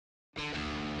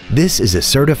This is a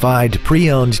certified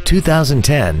pre-owned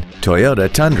 2010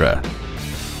 Toyota Tundra.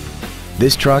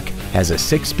 This truck has a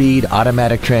 6-speed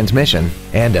automatic transmission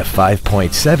and a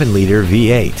 5.7-liter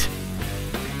V8.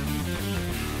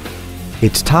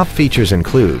 Its top features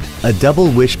include a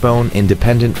double wishbone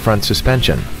independent front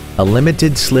suspension, a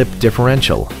limited slip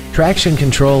differential, traction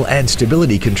control and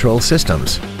stability control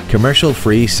systems,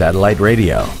 commercial-free satellite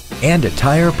radio, and a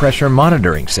tire pressure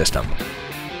monitoring system.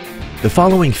 The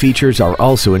following features are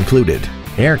also included: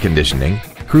 air conditioning,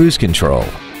 cruise control,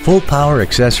 full power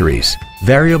accessories,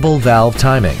 variable valve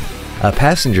timing, a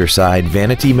passenger side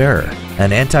vanity mirror,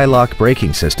 an anti-lock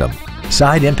braking system,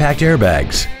 side impact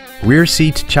airbags, rear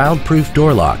seat child-proof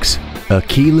door locks, a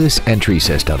keyless entry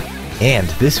system, and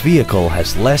this vehicle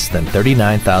has less than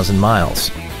 39,000 miles.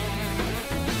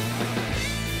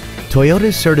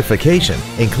 Toyota's certification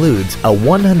includes a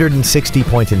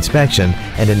 160-point inspection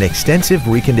and an extensive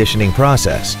reconditioning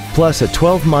process, plus a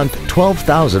 12-month,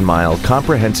 12,000-mile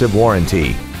comprehensive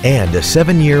warranty and a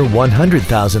 7-year,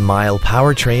 100,000-mile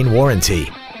powertrain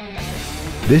warranty.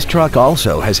 This truck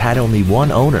also has had only one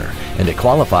owner and it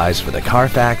qualifies for the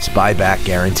Carfax buyback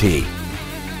guarantee.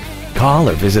 Call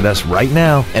or visit us right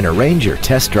now and arrange your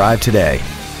test drive today.